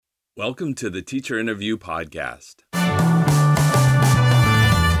Welcome to the Teacher Interview Podcast.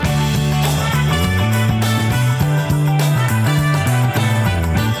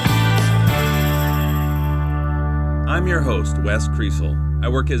 I'm your host, Wes Kriesel. I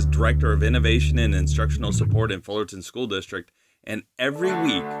work as Director of Innovation and Instructional Support in Fullerton School District, and every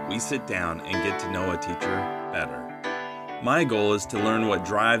week we sit down and get to know a teacher better. My goal is to learn what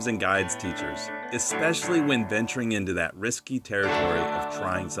drives and guides teachers, especially when venturing into that risky territory of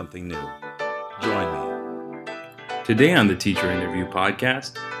trying something new. Join me. Today on the Teacher Interview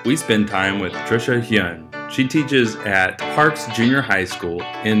Podcast, we spend time with Trisha Hyun. She teaches at Parks Junior High School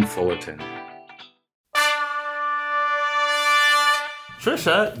in Fullerton.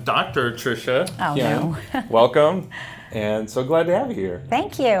 Trisha, Dr. Trisha Hyun, welcome. And so glad to have you here.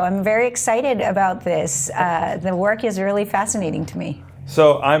 Thank you. I'm very excited about this. The work is really fascinating to me.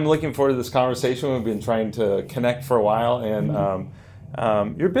 So I'm looking forward to this conversation. We've been trying to connect for a while,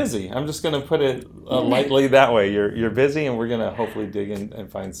 and you're busy. I'm just going to put it lightly that way. You're busy, and we're going to hopefully dig in and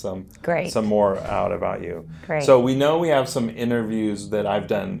find some more out about you. Great. So we know we have some interviews that I've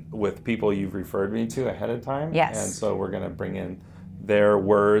done with people you've referred me to ahead of time. Yes. And so we're going to bring in their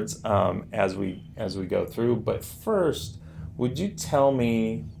words as we go through. But first, would you tell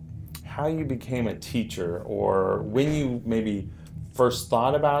me how you became a teacher, or when you maybe first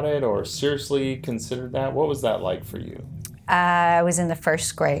thought about it or seriously considered that? What was that like for you? I was in the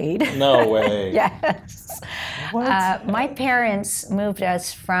first grade. No way. Yes. What? My parents moved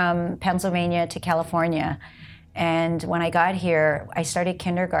us from Pennsylvania to California. And when I got here, I started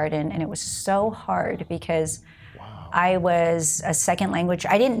kindergarten, and it was so hard because I was a second language.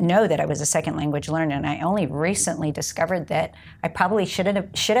 I didn't know that I was a second language learner, and I only recently discovered that I probably should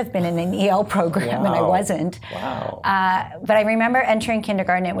have been in an EL program, and I wasn't. Wow. But I remember entering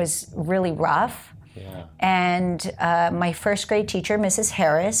kindergarten. It was really rough. Yeah. And my first grade teacher, Mrs.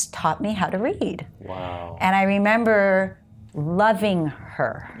 Harris, taught me how to read. Wow. And I remember loving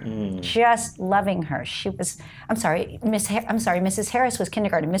her, just loving her. She was, Mrs. Harris was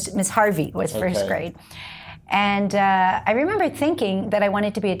kindergarten. Miss Harvey was first grade. And I remember thinking that I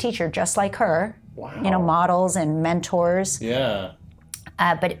wanted to be a teacher just like her, models and mentors. Yeah.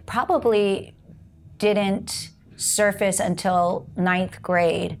 But it probably didn't surface until 9th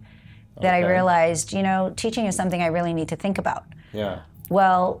grade that I realized, teaching is something I really need to think about. Yeah.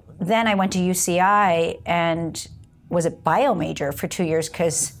 Well, then I went to UCI and was a bio major for 2 years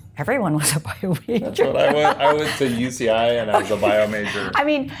because everyone was a bio major. That's what I went to UCI and I was a bio major. I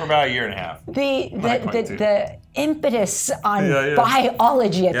mean, for about a year and a half. The impetus on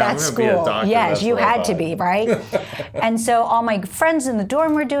biology at that school. Be a doctor, yes, you had to be, right? And so all my friends in the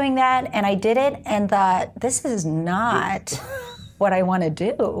dorm were doing that, and I did it and thought, this is not what I want to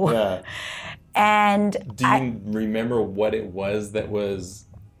do. Yeah. And do you remember what it was that was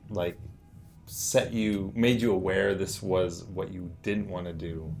like made you aware this was what you didn't want to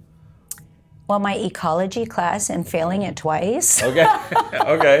do? Well, my ecology class and failing it twice. Okay.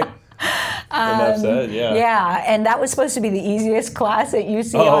 Enough said, yeah. Yeah, and that was supposed to be the easiest class at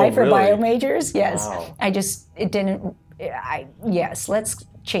UCI for bio majors. Yes. Wow. Let's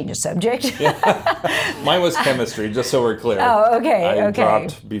change the subject. Mine was chemistry, just so we're clear. Oh, okay, I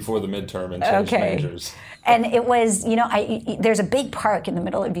dropped before the midterm and changed majors. And it was, there's a big park in the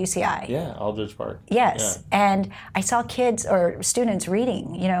middle of UCI. Yeah, Aldridge Park. Yes, yeah. And I saw kids or students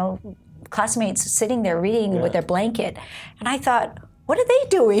reading, classmates sitting there reading with their blanket. And I thought, what are they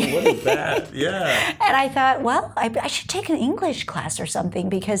doing? What is that? Yeah. And I thought, well, I should take an English class or something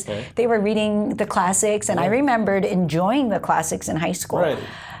because they were reading the classics, and I remembered enjoying the classics in high school. Right.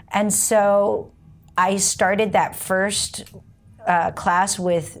 And so I started that first class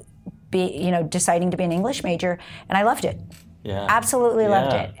with deciding to be an English major, and I loved it. Yeah. Absolutely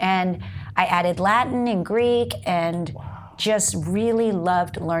loved it. And I added Latin and Greek and just really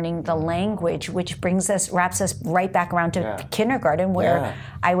loved learning the language, which wraps us right back around to kindergarten, where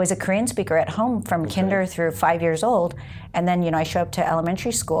I was a Korean speaker at home from kinder through 5 years old. And then, I show up to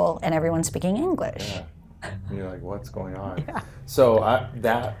elementary school and everyone's speaking English. Yeah. And you're like, what's going on? Yeah. So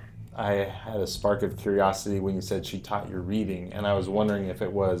I had a spark of curiosity when you said she taught you reading, and I was wondering if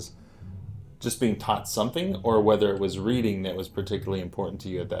it was just being taught something or whether it was reading that was particularly important to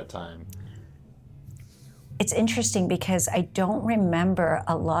you at that time. It's interesting because I don't remember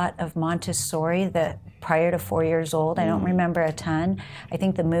a lot of Montessori prior to 4 years old. I don't remember a ton. I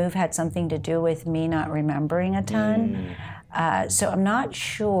think the move had something to do with me not remembering a ton. So I'm not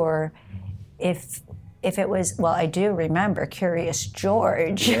sure if it was, well, I do remember Curious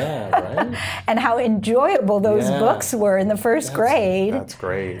George. Yeah, right. And how enjoyable those books were in the first grade. That's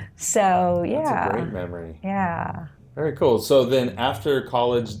great. So, yeah. That's a great memory. Yeah. Very cool. So then after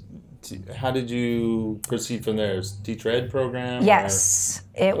college, how did you proceed from there? Teacher ed program? Yes.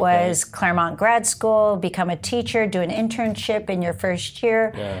 It was Claremont Grad School, become a teacher, do an internship in your first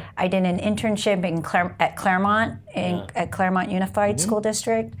year. Yeah. I did an internship at Claremont, at Claremont Unified School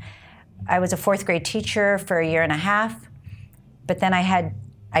District. I was a 4th grade teacher for a year and a half, but then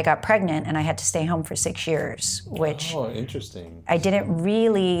I got pregnant and I had to stay home for 6 years, which interesting. I didn't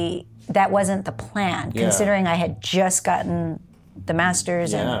really, that wasn't the plan, considering I had just gotten the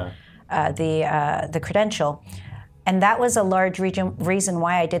master's and the credential. And that was a large reason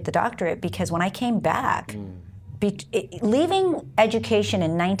why I did the doctorate, because when I came back, leaving education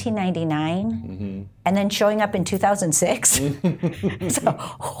in 1999 and then showing up in 2006, it's a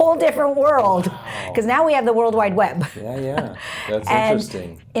whole different world, because now we have the World Wide Web. Yeah, that's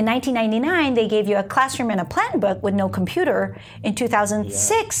interesting. In 1999, they gave you a classroom and a plan book with no computer. In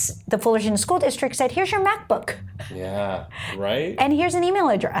 2006, the Fullerton School District said, here's your MacBook. Yeah, right? And here's an email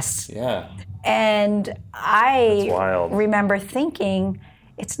address. Yeah. And I remember thinking,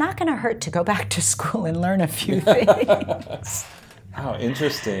 it's not going to hurt to go back to school and learn a few things. How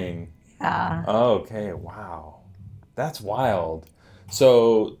interesting. Yeah. Oh, okay, wow. That's wild.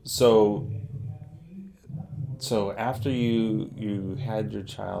 So after you had your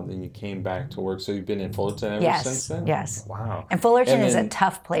child and you came back to work, so you've been in Fullerton ever since then? Yes. Wow. And Fullerton is a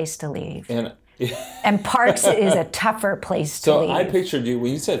tough place to leave. And Parks is a tougher place to leave. So I pictured you,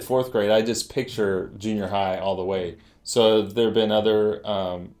 when you said 4th grade, I just picture junior high all the way. So have there been other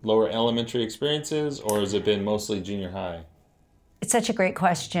lower elementary experiences, or has it been mostly junior high? It's such a great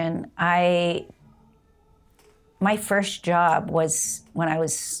question. My first job was when I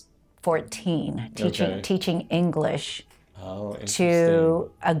was 14, teaching English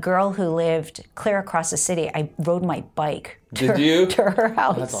to a girl who lived clear across the city. I rode my bike to her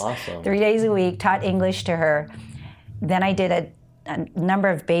house. That's awesome. 3 days a week, taught English to her. Then I did a number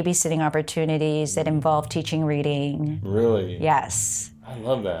of babysitting opportunities that involved teaching reading. Really? Yes. I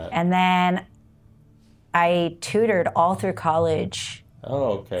love that. And then I tutored all through college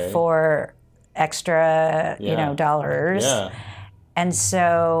for extra, dollars. Yeah. And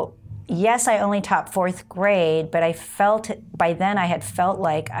so, yes, I only taught 4th grade, but by then I had felt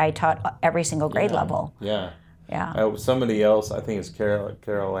like I taught every single grade level. Yeah. Yeah. Somebody else, I think it's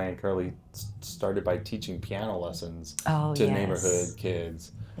Carol Ann Curley, started by teaching piano lessons to neighborhood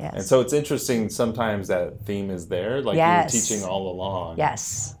kids. Yes. And so it's interesting sometimes that theme is there, like you were teaching all along.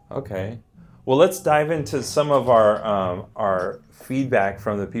 Yes. Okay. Well, let's dive into some of our feedback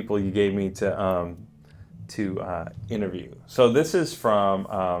from the people you gave me to interview. So this is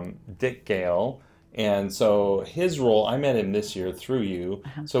from Dick Gale. And so his role, I met him this year through you.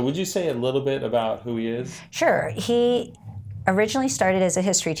 So would you say a little bit about who he is? Sure. He originally started as a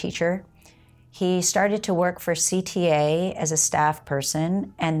history teacher. He started to work for CTA as a staff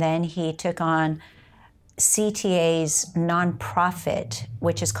person, and then he took on CTA's nonprofit,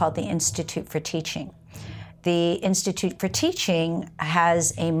 which is called the Institute for Teaching. The Institute for Teaching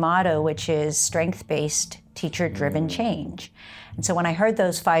has a motto which is strength-based, teacher-driven change. And so when I heard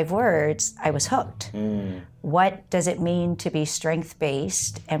those 5 words, I was hooked. What does it mean to be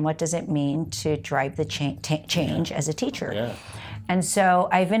strength-based, and what does it mean to drive the change as a teacher? Yeah. And so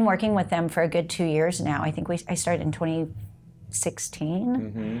I've been working with them for a good 2 years now. I think I started in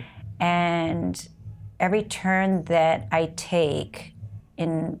 2016. And every turn that I take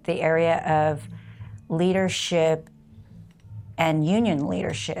in the area of leadership and union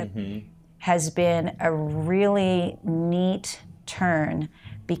leadership has been a really neat turn,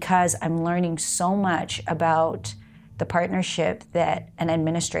 because I'm learning so much about the partnership that an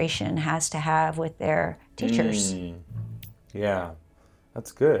administration has to have with their teachers. Yeah,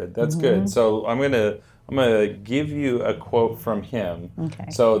 that's good. That's good. So I'm gonna give you a quote from him. Okay.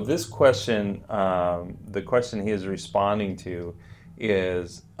 So this question, the question he is responding to,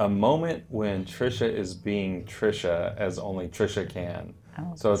 is a moment when Trisha is being Trisha as only Trisha can.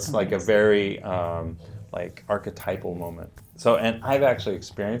 So it's like a very archetypal moment. So, and I've actually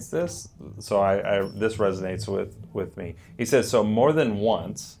experienced this, so this resonates with me. He says, so more than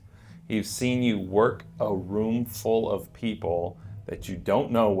once, he's seen you work a room full of people that you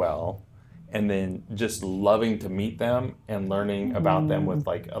don't know well, and then just loving to meet them and learning about them with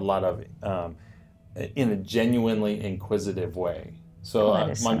like a lot of, in a genuinely inquisitive way. So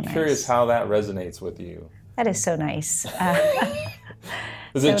I'm curious how that resonates with you. That is so nice.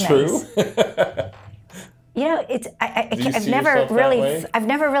 Is it true? You know, I've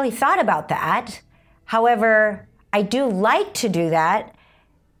never really thought about that. However, I do like to do that,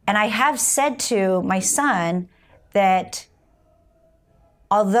 and I have said to my son that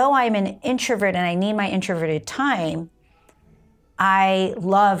although I'm an introvert and I need my introverted time, I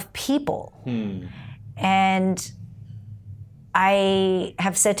love people. And I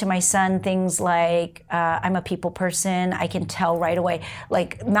have said to my son things like, I'm a people person. I can tell right away.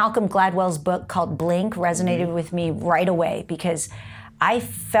 Like Malcolm Gladwell's book called Blink resonated with me right away because I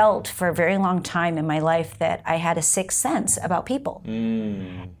felt for a very long time in my life that I had a sixth sense about people.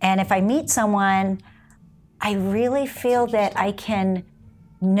 And if I meet someone, I really feel that I can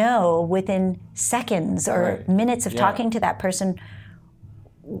know within seconds or minutes of talking to that person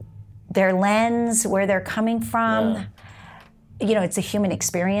their lens, where they're coming from. You know, it's the human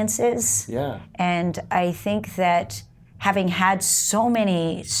experiences. And I think that having had so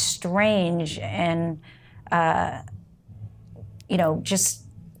many strange and, just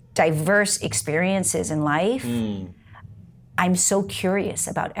diverse experiences in life, I'm so curious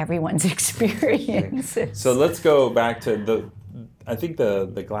about everyone's experiences. So let's go back to I think the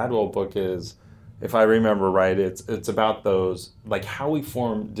Gladwell book is, if I remember right, it's about those, like how we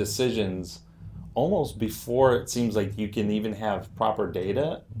form decisions almost before it seems like you can even have proper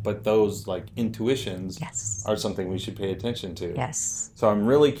data, but those like intuitions are something we should pay attention to. So I'm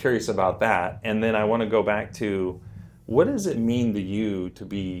really curious about that. And then I want to go back to, what does it mean to you to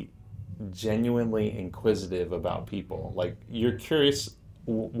be genuinely inquisitive about people? Like, you're curious,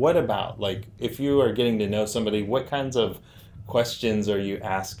 what about, like, if you are getting to know somebody, what kinds of questions are you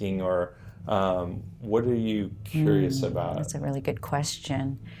asking, or what are you curious about? That's a really good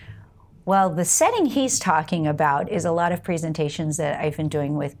question. Well, the setting he's talking about is a lot of presentations that I've been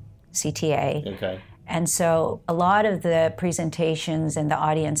doing with CTA. And so a lot of the presentations and the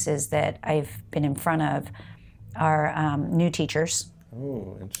audiences that I've been in front of are new teachers.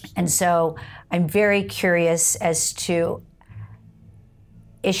 Oh, interesting. And so I'm very curious as to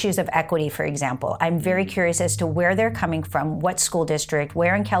issues of equity, for example. I'm very curious as to where they're coming from, what school district,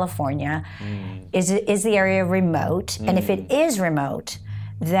 where in California. Is the area remote? And if it is remote,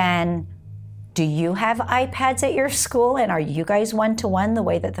 then do you have iPads at your school, and are you guys one-to-one the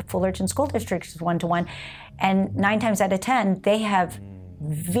way that the Fullerton School District is one-to-one? And 9 times out of 10, they have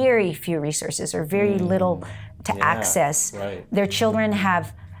very few resources or very little to access. Their children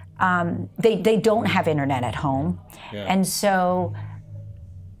have, they don't have internet at home. And so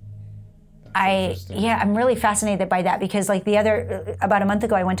I'm really fascinated by that, because like about a month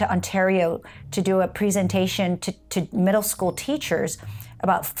ago, I went to Ontario to do a presentation to middle school teachers,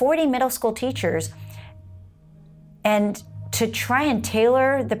 about 40 middle school teachers, and to try and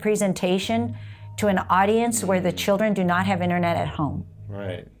tailor the presentation to an audience where the children do not have internet at home.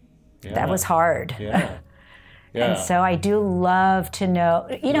 That was hard. And so I do love to know,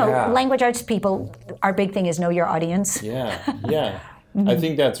 language arts people, our big thing is know your audience. I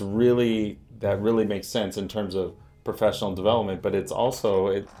think that really makes sense in terms of professional development, but it's also,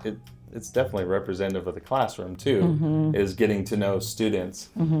 it's definitely representative of the classroom too, is getting to know students.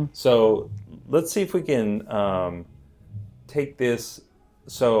 So let's see if we can take this.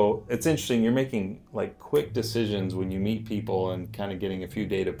 So it's interesting, you're making like quick decisions when you meet people and kind of getting a few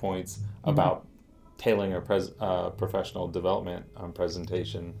data points about tailoring a professional development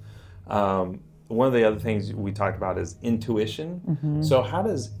presentation. One of the other things we talked about is intuition. So how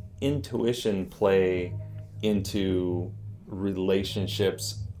does intuition play into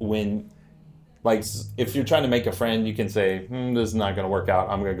relationships when, like, if you're trying to make a friend, you can say, this is not going to work out,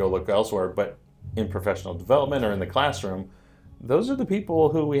 I'm going to go look elsewhere. But in professional development or in the classroom, those are the people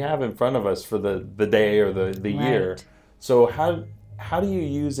who we have in front of us for the day or the year. So how do you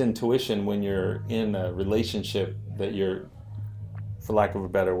use intuition when you're in a relationship that you're, for lack of a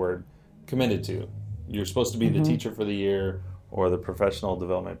better word, committed to? You're supposed to be the teacher for the year or the professional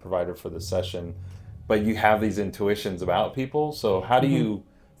development provider for the session, but you have these intuitions about people. So how do you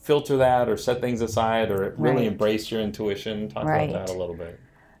filter that or set things aside or really embrace your intuition? Talk about that a little bit.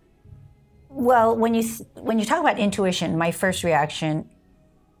 Well, when you talk about intuition, my first reaction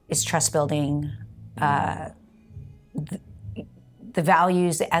is trust building, the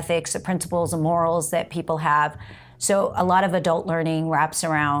values, the ethics, the principles, the morals that people have. So a lot of adult learning wraps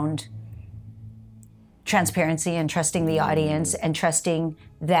around transparency and trusting the audience and trusting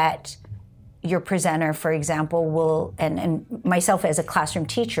that your presenter, for example, will, and myself as a classroom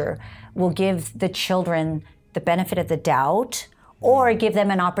teacher, will give the children the benefit of the doubt or give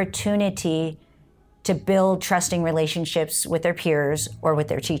them an opportunity to build trusting relationships with their peers or with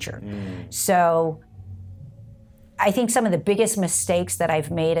their teacher. So I think some of the biggest mistakes that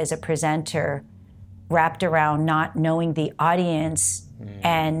I've made as a presenter wrapped around not knowing the audience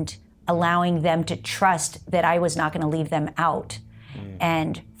and allowing them to trust that I was not going to leave them out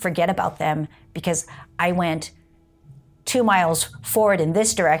and forget about them because I went 2 miles forward in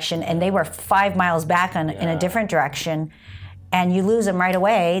this direction and they were 5 miles back in a different direction. and you lose them right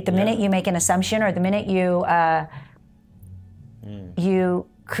away the minute you make an assumption, or the minute you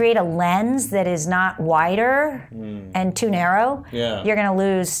create a lens that is not wider and too narrow, you're going to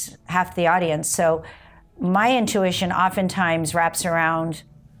lose half the audience. So my intuition oftentimes wraps around,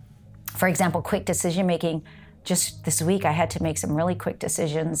 for example, quick decision making. Just this week, I had to make some really quick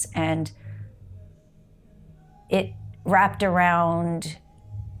decisions, and it wrapped around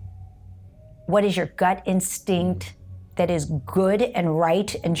what is your gut instinct that is good and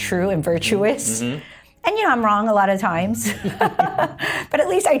right and true and virtuous. And I'm wrong a lot of times, but at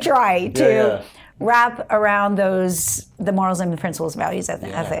least I try to wrap around the morals and the principles, values, and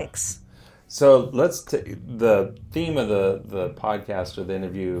ethics. So let's the theme of the podcast or the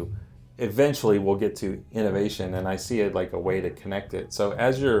interview. Eventually, we'll get to innovation, and I see it like a way to connect it. So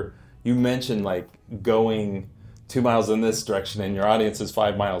as you mentioned like going 2 miles in this direction, and your audience is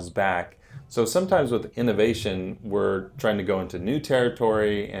 5 miles back. So sometimes with innovation, we're trying to go into new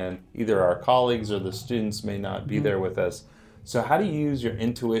territory, and either our colleagues or the students may not be there with us. So how do you use your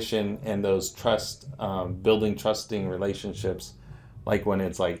intuition and those building trusting relationships, like when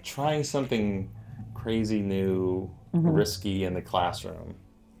it's like trying something crazy new, risky in the classroom?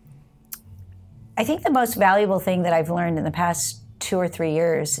 I think the most valuable thing that I've learned in the past 2 or 3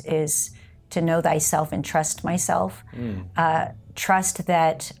 years is to know thyself and trust myself. Trust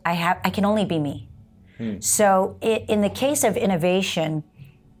that I can only be me. So in the case of innovation,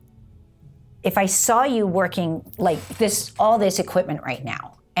 if I saw you working like all this equipment right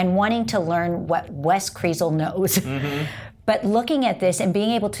now and wanting to learn what Wes Kriesel knows, but looking at this and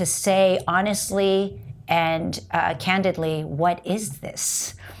being able to say honestly and candidly, what is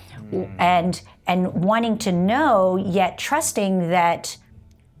this? And wanting to know, yet trusting that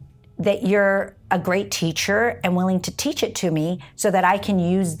you're a great teacher and willing to teach it to me so that I can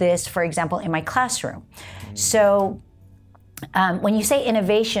use this, for example, in my classroom. So when you say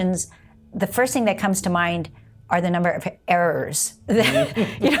innovations, the first thing that comes to mind are the number of errors that,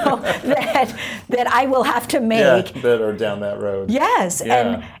 that I will have to make. That are down that road. Yes,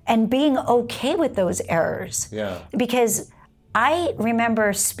 and being okay with those errors. Because I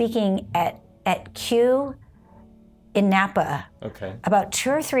remember speaking at Q in Napa about 2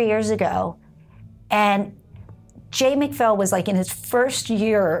 or 3 years ago, and Jay McPhail was like in his first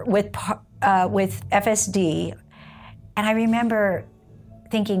year with FSD, and I remember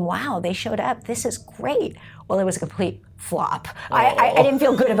thinking, wow, they showed up, this is great. Well, it was a complete flop. I didn't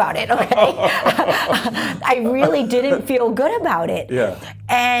feel good about it, okay? I really didn't feel good about it.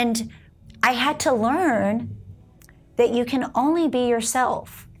 And I had to learn that you can only be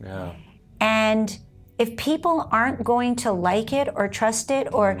yourself. And if people aren't going to like it or trust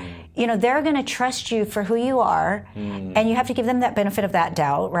it, or they're going to trust you for who you are, and you have to give them that benefit of that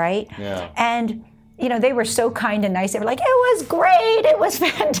doubt, right? And they were so kind and nice. They were like, "It was great. It was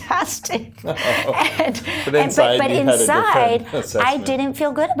fantastic." But inside, I didn't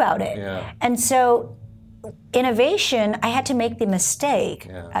feel good about it. And so, innovation, I had to make the mistake.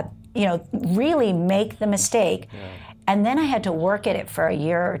 Really make the mistake, and then I had to work at it for a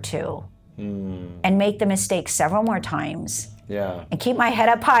year or two. And make the mistake several more times. And keep my head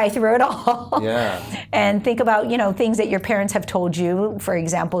up high through it all. And think about, things that your parents have told you. For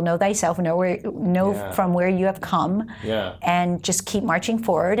example, know thyself, know from where you have come. And just keep marching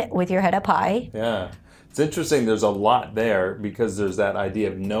forward with your head up high. It's interesting, there's a lot there, because there's that idea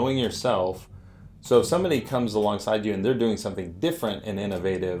of knowing yourself. So if somebody comes alongside you and they're doing something different and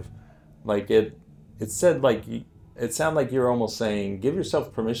innovative, like it said, like, it sounded like you're almost saying, give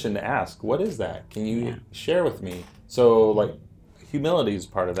yourself permission to ask, what is that? Can you share with me? So, like, humility is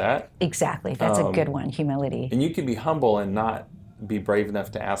part of that. Exactly. That's a good one, humility. And you can be humble and not be brave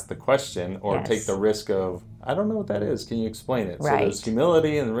enough to ask the question or take the risk of, I don't know what that is. Can you explain it? So there's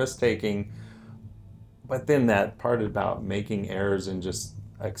humility and risk-taking. But then that part about making errors and just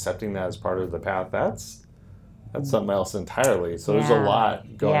accepting that as part of the path, that's something else entirely. So there's a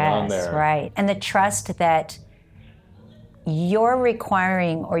lot going on there. Right. And the trust that you're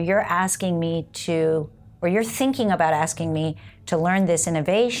requiring, or you're asking me to, or you're thinking about asking me to learn this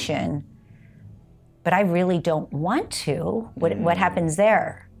innovation, but I really don't want to. What happens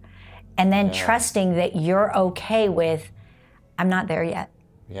there? And then trusting that you're okay with, I'm not there yet.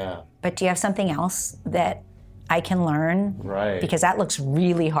 But do you have something else that I can learn? Because that looks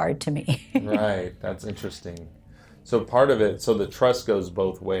really hard to me. That's interesting. So part of it, so the trust goes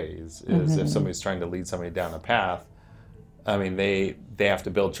both ways, is if somebody's trying to lead somebody down a path, I mean, they have to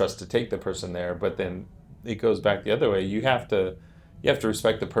build trust to take the person there, but then it goes back the other way. You have to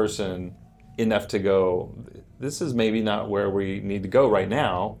respect the person enough to go, this is maybe not where we need to go right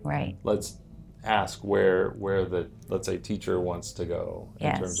now. ask where the, let's say, teacher wants to go in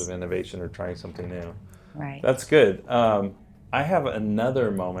Yes. terms of innovation or trying something new. Right. That's good. I have another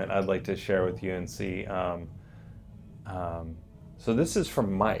moment I'd like to share with you and see. So this is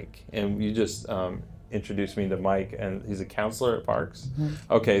from Mike, and you just introduced me to Mike, and he's a counselor at Parks.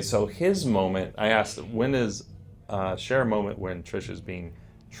 Mm-hmm. Okay, so his moment, I asked, when is, share a moment when Trisha's being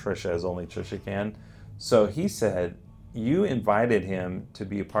Trisha as only Trisha can. So he said, you invited him to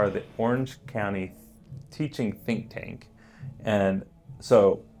be a part of the Orange County Teaching Think Tank. And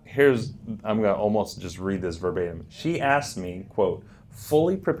so I'm going to almost just read this verbatim. She asked me, quote,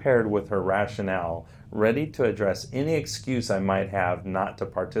 fully prepared with her rationale, ready to address any excuse I might have not to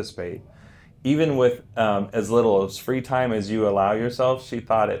participate. Even with as little as free time as you allow yourself, she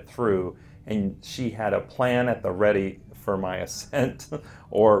thought it through, and she had a plan at the ready for my assent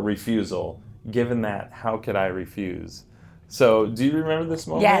or refusal. Given that, how could I refuse? So do you remember this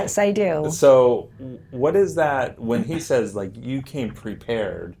moment? Yes, I do. So what is that when he says, like, you came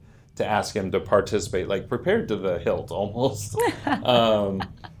prepared to ask him to participate, like prepared to the hilt almost?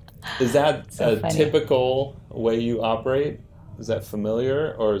 Is that so funny. Typical way you operate? Is that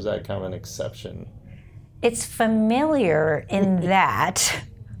familiar, or is that kind of an exception? It's familiar in that,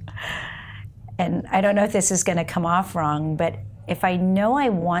 and I don't know if this is going to come off wrong, but if I know I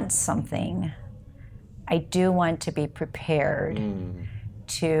want something, I do want to be prepared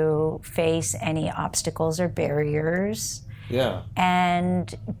to face any obstacles or barriers. Yeah.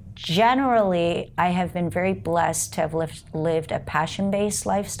 And generally, I have been very blessed to have lived a passion-based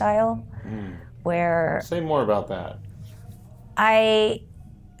lifestyle where... Say more about that. I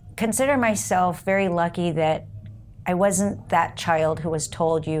consider myself very lucky that I wasn't that child who was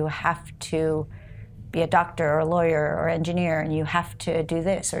told you have to be a doctor or a lawyer or engineer and you have to do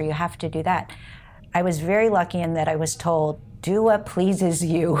this or you have to do that. I was very lucky in that I was told, do what pleases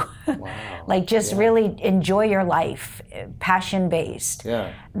you. Wow. Like just really enjoy your life, passion-based.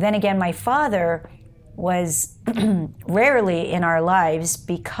 Yeah. Then again, my father was rarely in our lives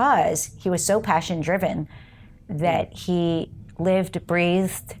because he was so passion-driven that he lived,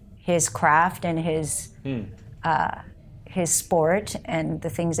 breathed his craft and his sport and the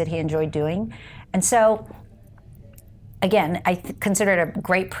things that he enjoyed doing. And so, again, I consider it a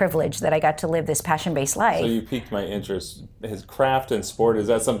great privilege that I got to live this passion-based life. So you piqued my interest. His craft and sport, is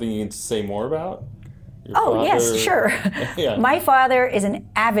that something you can say more about? Your father? Yes, sure. Yeah. My father is an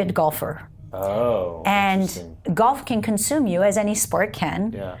avid golfer. Oh, and golf can consume you as any sport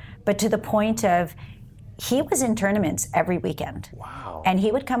can. Yeah. But to the point of, he was in tournaments every weekend. Wow. And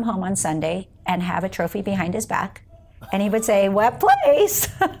he would come home on Sunday and have a trophy behind his back. And he would say, what place?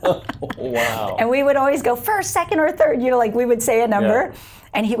 Wow. And we would always go first, second, or third. Like we would say a number. Yeah.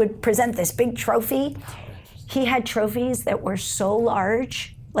 And he would present this big trophy. He had trophies that were so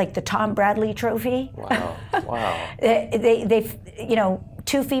large, like the Tom Bradley trophy. Wow. Wow. they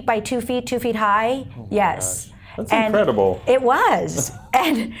 2 feet by 2 feet, 2 feet high. Oh yes. Gosh. That's incredible. It was.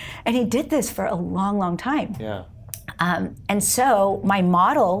 and he did this for a long, long time. Yeah. And so my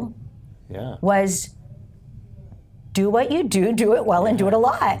model was, do what you do it well, and do it a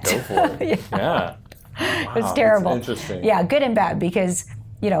lot. Go for it. Yeah. Wow, it was terrible. That's interesting. Yeah, good and bad, because,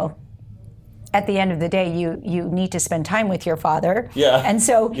 at the end of the day, you need to spend time with your father. Yeah. And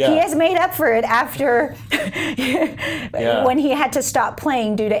so he has made up for it after when he had to stop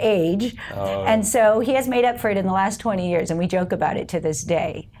playing due to age. Oh. And so he has made up for it in the last 20 years, and we joke about it to this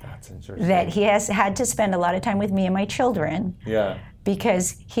day. That's interesting. That he has had to spend a lot of time with me and my children. Yeah.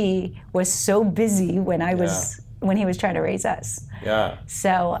 Because he was so busy when he was trying to raise us. Yeah.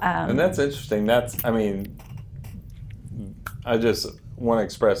 So. And that's interesting. I just want to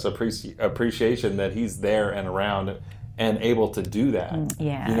express appreciation that he's there and around and able to do that.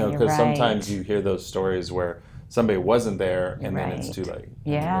 Yeah, because sometimes you hear those stories where somebody wasn't there and then it's too late.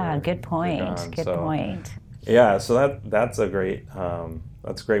 Yeah, good point. Good point. Yeah, so that's a great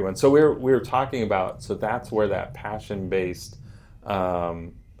that's a great one. So we were talking about, so that's where that passion-based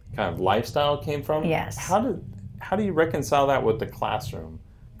kind of lifestyle came from. Yes. How do you reconcile that with the classroom?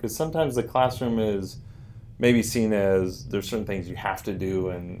 Because sometimes the classroom is maybe seen as there's certain things you have to do,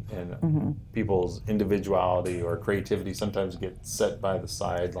 and people's individuality or creativity sometimes get set by the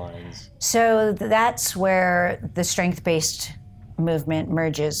sidelines. So that's where the strength-based movement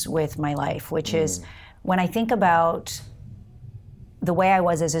merges with my life, which is when I think about the way I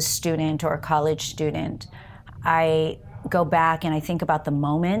was as a student or a college student, I go back and I think about the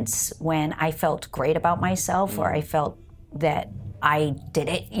moments when I felt great about myself or I felt that I did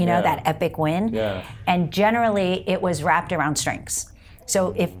it, that epic win. Yeah. And generally it was wrapped around strengths.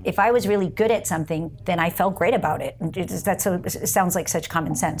 So if I was really good at something, then I felt great about it. It sounds like such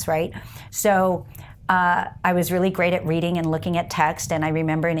common sense, right? So I was really great at reading and looking at text, and I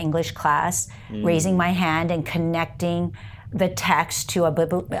remember in English class raising my hand and connecting the text to a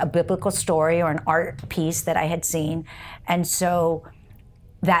biblical story or an art piece that I had seen. And so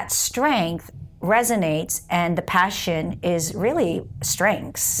that strength resonates, and the passion is really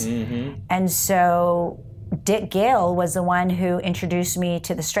strengths. And so Dick Gale was the one who introduced me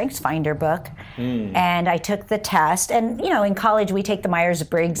to the StrengthsFinder book, and I took the test. And in college we take the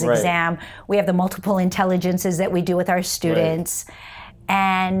Myers-Briggs exam. We have the multiple intelligences that we do with our students,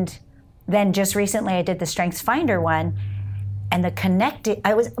 and then just recently I did the StrengthsFinder one, and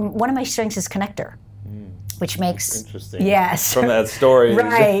one of my strengths is connector. Which makes interesting. Yes. From that story.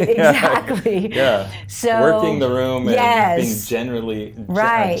 Right, exactly. Yeah. So working the room and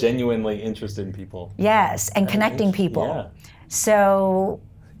being genuinely interested in people. Yes, and connecting people. Yeah. So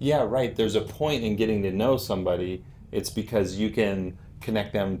yeah, right. There's a point in getting to know somebody. It's because you can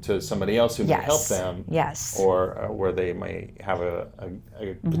connect them to somebody else who can help them. Yes. Or where they may have a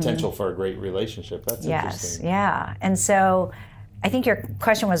potential for a great relationship. That's interesting. Yeah. And so I think your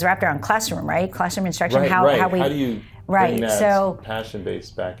question was wrapped around classroom, right? Classroom instruction. Right. How do you bring that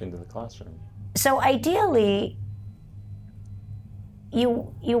passion-based back into the classroom? So ideally,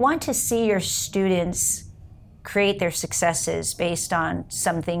 you want to see your students create their successes based on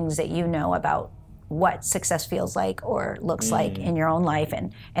some things that you know about what success feels like or looks like in your own life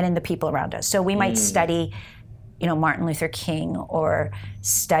and in the people around us. So we might study, Martin Luther King, or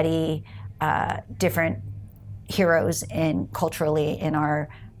study different heroes culturally in our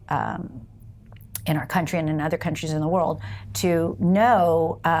country and in other countries in the world, to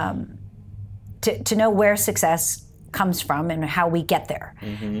know to know where success comes from and how we get there.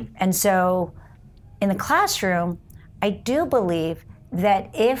 And so in the classroom, I do believe that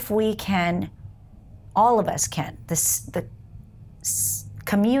if we can, all of us can, the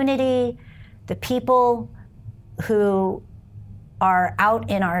community, the people who are out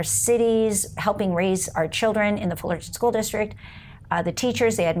in our cities helping raise our children in the Fullerton School District, the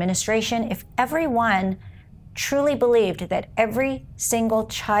teachers, the administration, if everyone truly believed that every single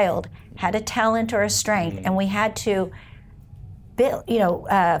child had a talent or a strength, and we had to build,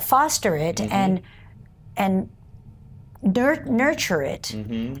 foster it and nurture it,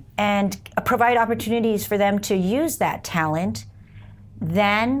 and provide opportunities for them to use that talent,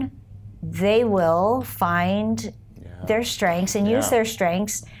 then they will find their strengths and use their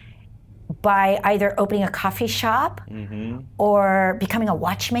strengths by either opening a coffee shop or becoming a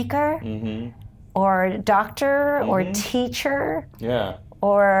watchmaker or a doctor or teacher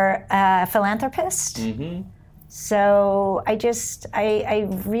or a philanthropist. So I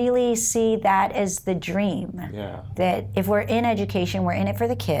really see that as the dream. That if we're in education, we're in it for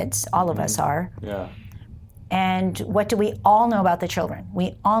the kids. All of us are. And what do we all know about the children?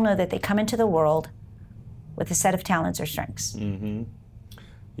 We all know that they come into the world with a set of talents or strengths.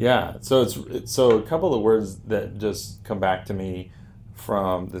 Yeah, so so a couple of words that just come back to me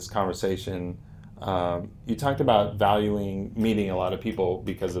from this conversation. You talked about meeting a lot of people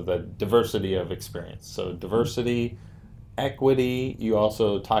because of the diversity of experience. So diversity, equity. You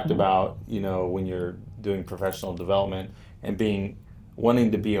also talked about, when you're doing professional development and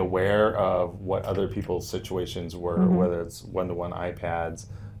wanting to be aware of what other people's situations were, whether it's one-to-one iPads.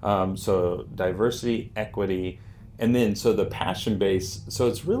 So diversity, equity, and then so the passion base. So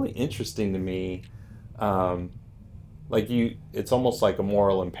it's really interesting to me. It's almost like a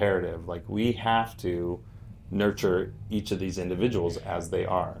moral imperative. Like we have to nurture each of these individuals as they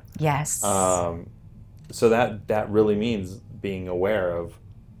are. Yes. So that really means being aware of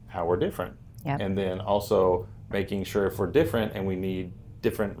how we're different, and then also making sure if we're different and we need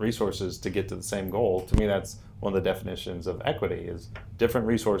different resources to get to the same goal. To me, that's one of the definitions of equity: is different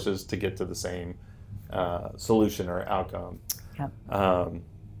resources to get to the same solution or outcome.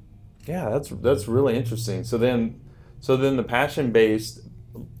 That's really interesting. So then the passion-based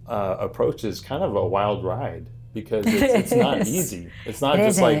approach is kind of a wild ride because it's not easy. It's not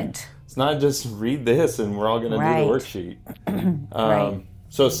it's not just read this and we're all going to do the worksheet.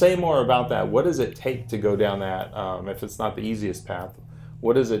 So say more about that. What does it take to go down that? If it's not the easiest path,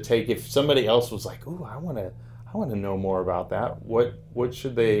 what does it take? If somebody else was like, "Ooh, I want to know more about that," what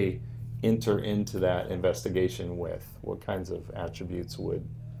should they enter into that investigation with? What kinds of attributes would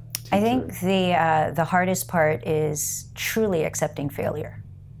teacher? I think the hardest part is truly accepting failure.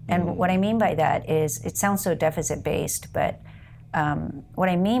 And what I mean by that is, it sounds so deficit-based, but what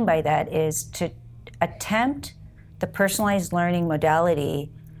I mean by that is to attempt the personalized learning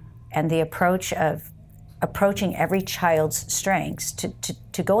modality and the approach of approaching every child's strengths,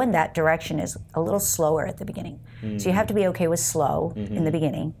 to go in that direction is a little slower at the beginning. Mm-hmm. So you have to be okay with slow in the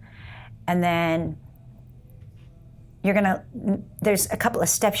beginning. And then there's a couple of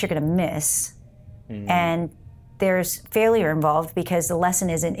steps you're gonna miss. And there's failure involved because the lesson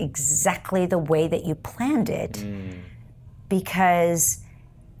isn't exactly the way that you planned it. Because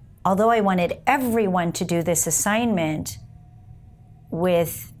although I wanted everyone to do this assignment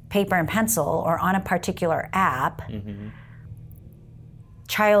with paper and pencil or on a particular app,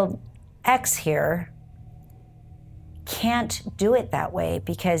 child X here can't do it that way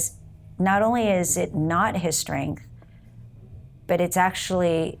because not only is it not his strength, but it's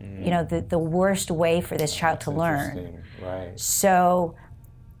actually, the worst way for this child to learn. Right. So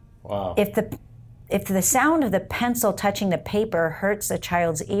if the sound of the pencil touching the paper hurts a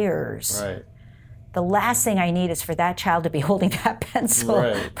child's ears, right, the last thing I need is for that child to be holding that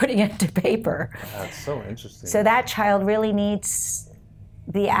pencil, putting it to paper. That's so interesting. So that child really needs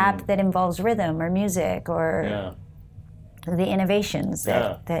the app that involves rhythm or music or the innovations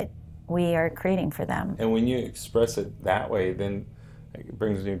that we are creating for them. And when you express it that way, then it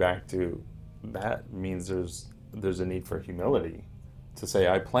brings me back to that means there's a need for humility to say,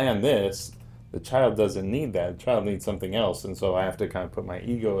 I planned this. The child doesn't need that. The child needs something else. And so I have to kind of put my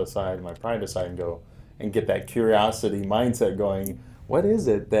ego aside, my pride aside, and go and get that curiosity mindset going. What is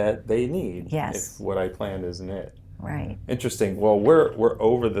it that they need? Yes. If what I planned isn't it? Right. Interesting. Well, we're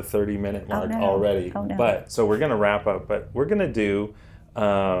over the 30-minute mark already. Oh, no. But so we're going to wrap up. But we're going to do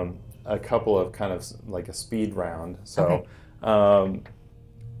a couple of kind of like a speed round. So,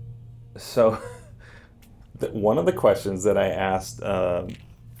 one of the questions that I asked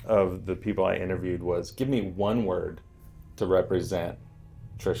of the people I interviewed was, give me one word to represent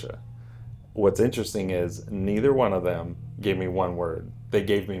Trisha. What's interesting is neither one of them gave me one word. They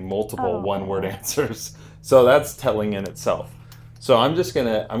gave me multiple one-word answers. So that's telling in itself. So I'm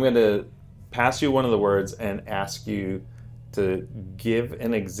gonna pass you one of the words and ask you to give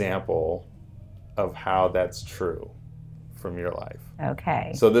an example of how that's true from your life.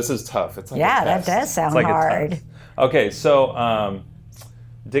 Okay. So this is tough. It's like that does sound hard. Okay, so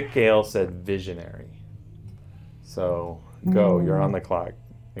Dick Gale said visionary. So go, you're on the clock.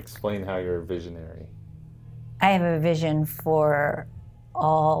 Explain how you're a visionary. I have a vision for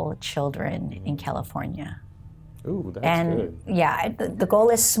all children in California. Ooh, that's good. Yeah, the goal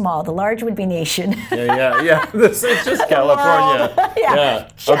is small. The large would be nation. Yeah. This is just California.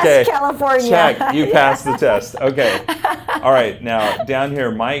 Just California. Check. You passed the test. Okay. All right. Now down here,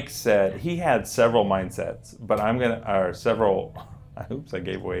 Mike said he had several mindsets, but oops, I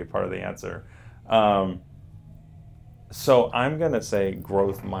gave away part of the answer. So I'm gonna say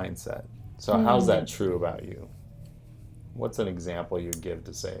growth mindset. So how's that true about you? What's an example you'd give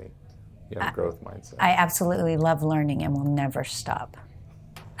to say you have growth mindset? I absolutely love learning and will never stop.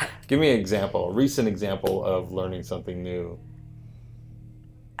 Give me an example, a recent example of learning something new.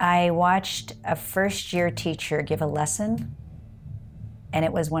 I watched a first-year teacher give a lesson, and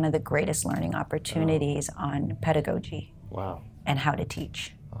it was one of the greatest learning opportunities on pedagogy. Wow. And how to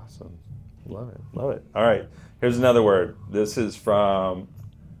teach. Awesome. Love it. All right. Here's another word. This is from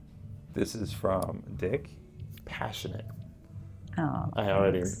Dick. Passionate. Oh, I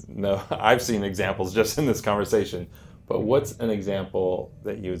already know. I've seen examples just in this conversation. But what's an example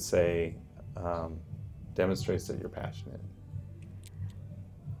that you would say demonstrates that you're passionate?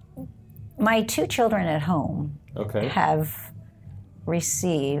 My two children at home okay. have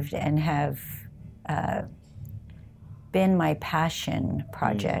received and have been my passion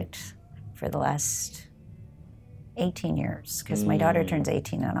project for the last 18 years, because my daughter turns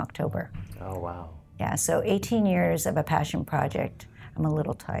 18 in October. Oh, wow. Yeah, so 18 years of a passion project. I'm a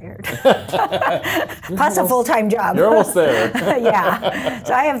little tired. Plus a full-time job. You're almost there. Yeah.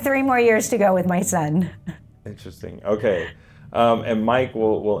 So I have 3 more years to go with my son. Interesting. Okay. And Mike,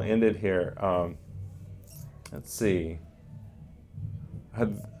 we'll end it here. Let's see.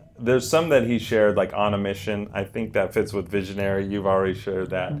 There's some that he shared, like on a mission. I think that fits with visionary. You've already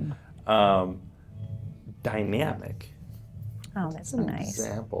shared that. Dynamic. Oh, that's so nice.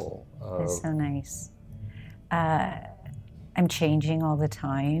 Example of... That's so nice. I'm changing all the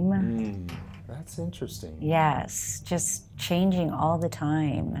time. That's interesting. Yes, just changing all the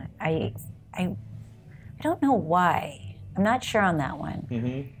time. I don't know why. I'm not sure on that one.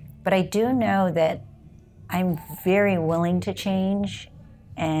 Mm-hmm. But I do know that I'm very willing to change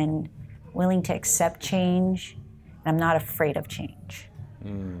and willing to accept change, and I'm not afraid of change.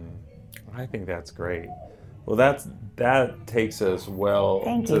 I think that's great. Well, that takes us well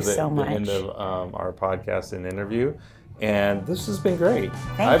to the end of our podcast and interview, and this has been great.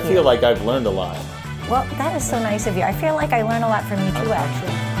 I feel like I've learned a lot. Well, that is so nice of you. I feel like I learn a lot from you too,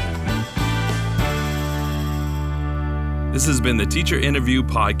 actually. This has been the Teacher Interview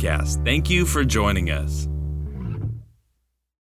Podcast. Thank you for joining us.